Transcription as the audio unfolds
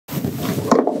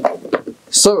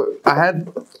So I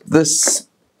had this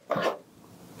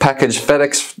package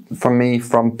FedEx from me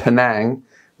from Penang,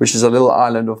 which is a little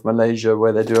island of Malaysia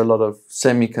where they do a lot of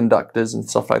semiconductors and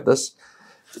stuff like this.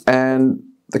 And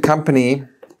the company,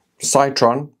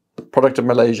 Citron, product of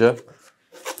Malaysia,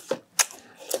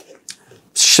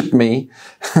 shipped me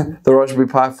the Raspberry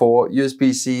Pi 4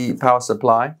 USB-C power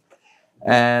supply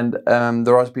and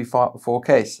the Raspberry 4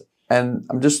 case. And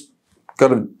I'm just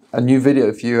got a new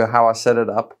video for you how I set it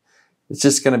up. It's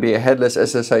just going to be a headless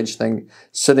SSH thing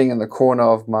sitting in the corner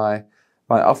of my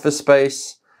office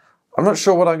space. I'm not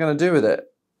sure what I'm going to do with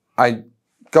it. I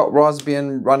got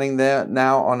Raspbian running there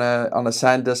now on a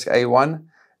SanDisk A1,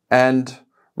 and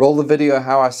roll the video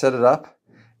how I set it up.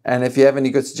 And if you have any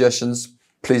good suggestions,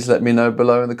 please let me know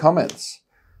below in the comments.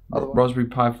 Raspberry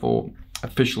Pi 4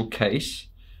 official case.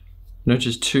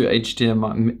 Notice two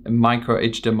HDMI, micro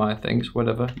HDMI things,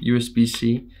 whatever,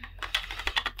 USB-C.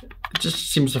 It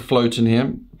just seems to float in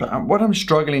here. But what I'm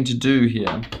struggling to do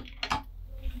here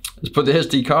is put the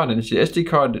SD card in. See, the SD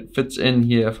card fits in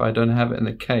here if I don't have it in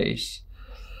the case.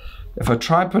 If I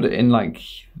try put it in like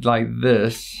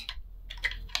this,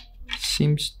 it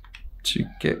seems to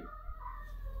get,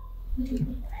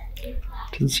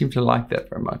 doesn't seem to like that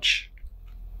very much.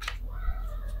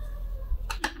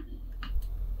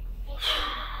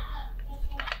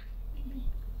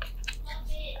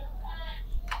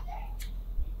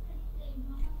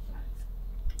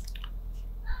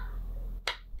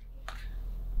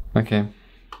 Okay,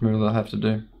 maybe I'll have to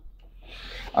do.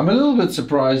 I'm a little bit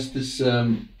surprised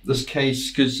this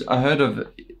case, because I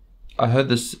heard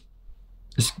this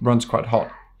runs quite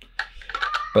hot,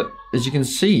 but as you can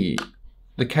see,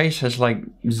 the case has like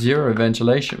zero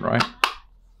ventilation, right?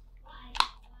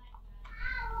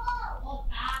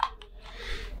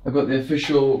 I've got the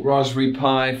official Raspberry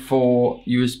Pi 4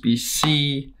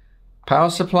 USB-C power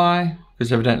supply,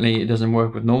 because evidently it doesn't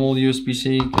work with normal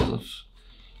USB-C because of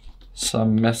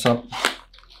some mess up.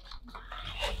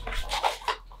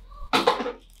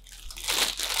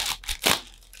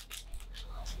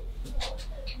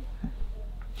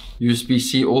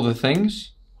 USB-C all the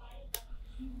things.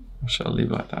 I shall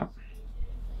leave it like that.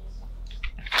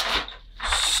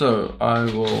 So I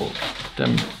will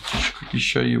just quickly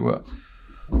show you what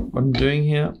I'm doing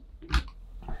here.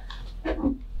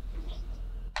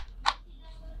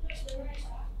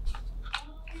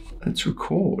 Let's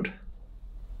record.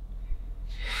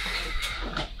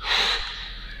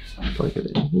 Plug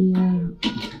it in here.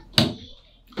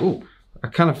 Oh, I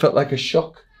kind of felt like a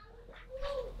shock.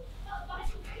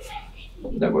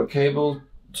 Network cable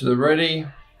to the ready.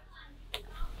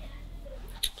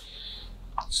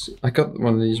 I got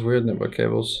one of these weird network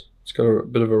cables. It's got a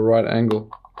bit of a right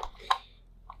angle.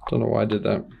 Don't know why I did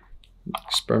that.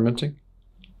 Experimenting.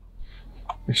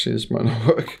 Actually, this might not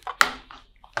work.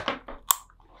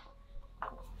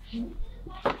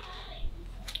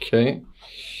 Okay.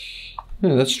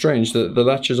 Yeah, that's strange. The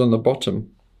latch is on the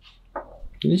bottom.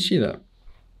 Can you see that?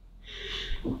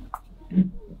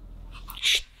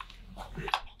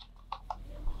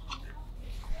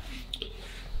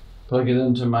 Plug it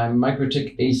into my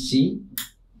MikroTik AC.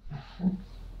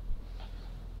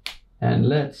 And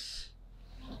let's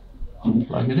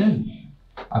plug it in.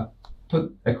 I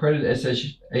put a credit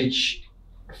SSH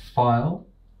file.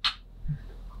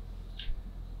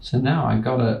 So now I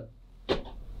gotta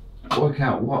work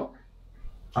out what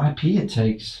IP it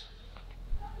takes.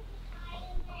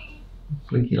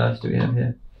 Blinky lights do we have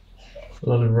here? A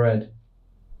lot of red.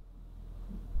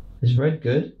 Is red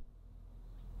good?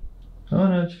 Oh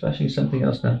no, it's flashing something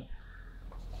else now.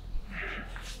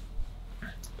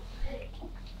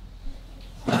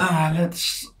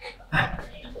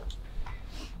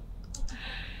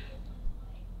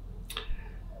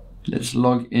 Let's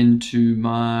log into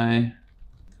my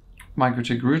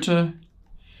MikroTik router.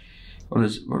 What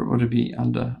would it be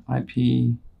under?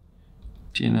 IP,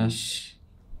 DNS.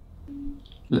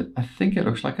 I think it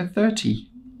looks like a 30.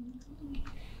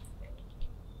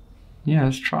 Yeah,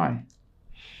 let's try.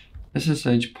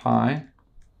 SSH Pi.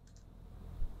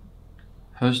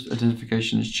 Host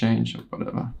identification is changed or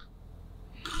whatever.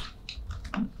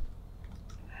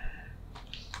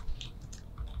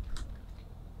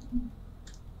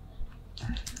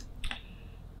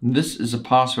 This is a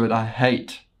password I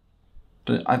hate.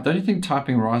 Don't you think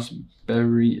typing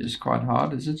Raspberry is quite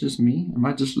hard? Is it just me? Am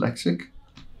I dyslexic?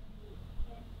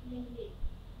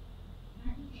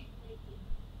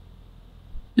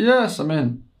 Yes, I'm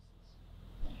in.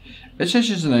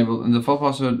 SSH is enabled and the default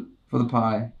password for the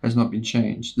Pi has not been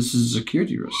changed. This is a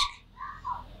security risk.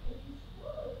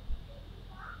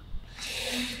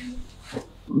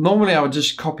 Normally I would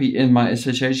just copy in my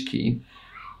SSH key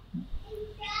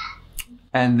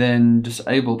and then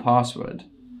disable password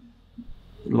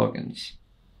logins.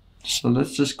 So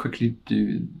let's just quickly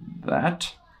do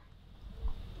that.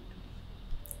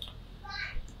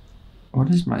 What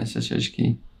is my SSH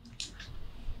key?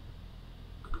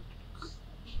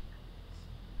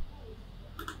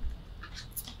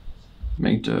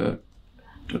 Make the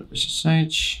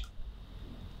 .ssh.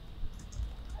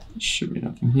 Should be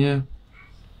nothing here.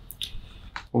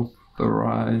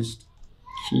 Authorized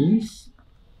keys.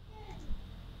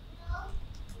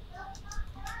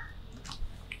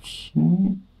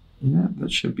 Okay, yeah,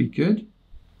 that should be good.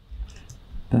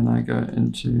 Then I go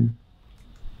into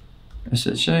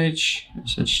SSH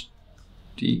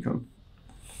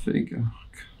configure.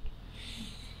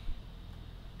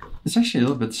 It's actually a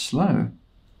little bit slow.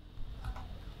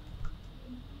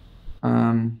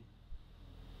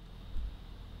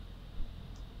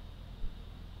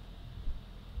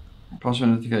 Password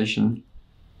notification.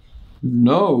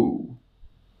 No.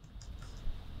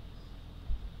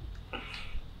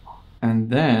 And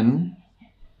then,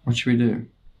 what should we do?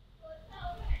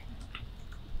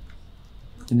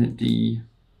 Init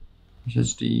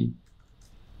SSD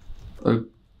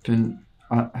open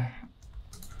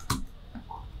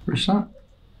restart.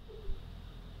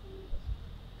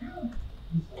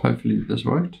 Hopefully this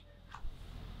worked.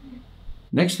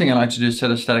 Next thing I like to do is set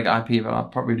a static IP, but I'll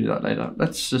probably do that later.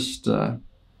 Let's just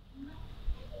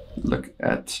look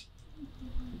at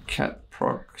cat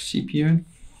proc CPU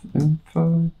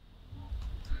info.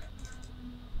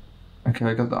 Okay,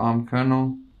 I got the ARM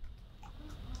kernel.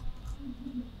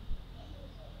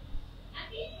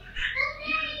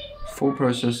 Full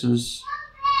processors.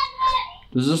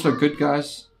 Does this look good,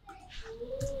 guys?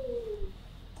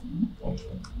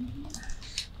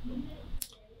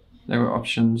 There were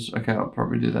options. Okay, I'll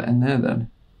probably do that in there then.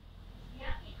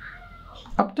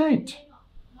 Update.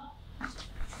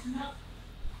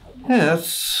 Yeah,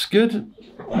 that's good.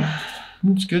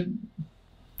 That's good.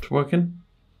 It's working.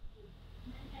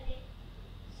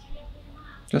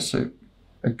 Just a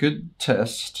good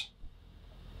test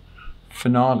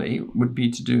finale would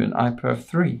be to do an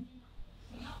Rpi4,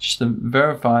 just to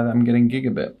verify that I'm getting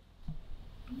gigabit.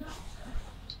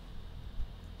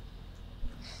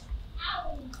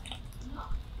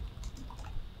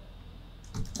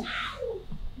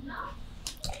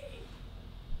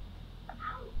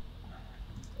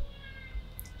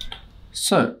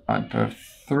 So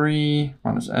Rpi4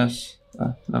 minus S,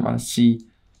 no, minus C,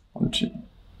 onto,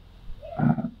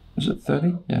 is it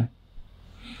 30? Yeah.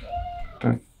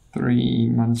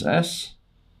 Rpi4 minus S.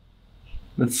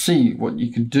 Let's see what you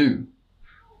can do.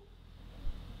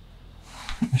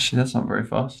 Actually, that's not very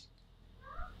fast.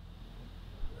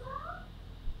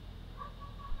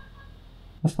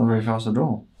 That's not very fast at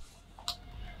all.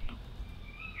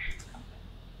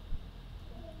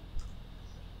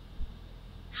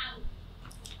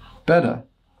 Better.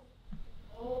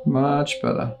 Much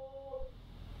better.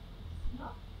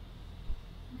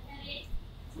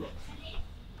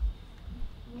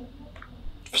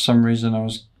 For some reason I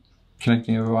was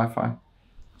connecting over Wi-Fi.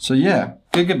 So yeah,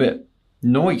 gigabit.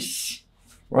 Nice.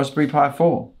 Raspberry Pi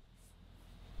 4.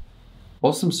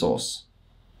 Awesome sauce.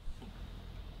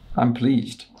 I'm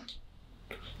pleased.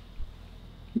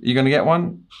 You gonna get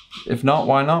one? If not,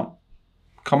 why not?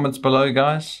 Comments below,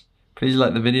 guys. Please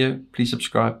like the video. Please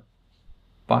subscribe.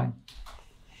 Bye.